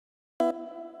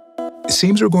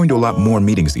seems we're going to a lot more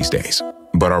meetings these days.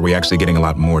 But are we actually getting a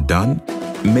lot more done?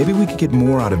 Maybe we could get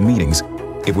more out of meetings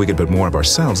if we could put more of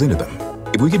ourselves into them.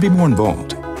 If we could be more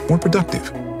involved, more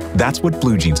productive. That's what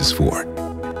BlueJeans is for.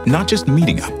 Not just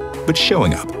meeting up, but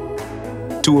showing up.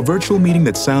 To a virtual meeting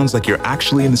that sounds like you're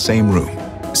actually in the same room,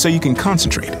 so you can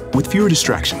concentrate with fewer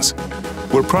distractions.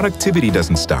 Where productivity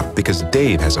doesn't stop because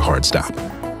Dave has a hard stop.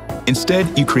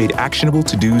 Instead, you create actionable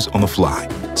to-dos on the fly,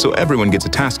 so everyone gets a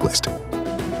task list.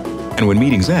 And when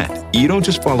meetings end, you don't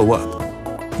just follow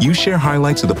up. You share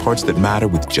highlights of the parts that matter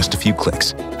with just a few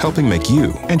clicks, helping make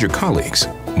you and your colleagues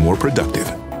more productive.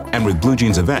 And with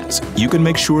BlueJeans Events, you can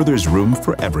make sure there's room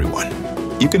for everyone.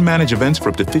 You can manage events for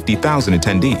up to 50,000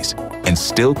 attendees and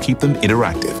still keep them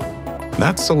interactive.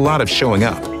 That's a lot of showing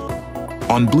up.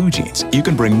 On BlueJeans, you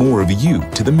can bring more of you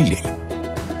to the meeting.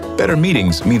 Better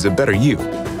meetings means a better you,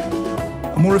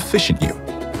 a more efficient you,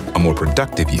 a more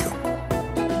productive you.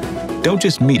 Don't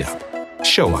just meet up,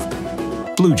 show up.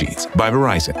 BlueJeans by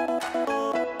Verizon.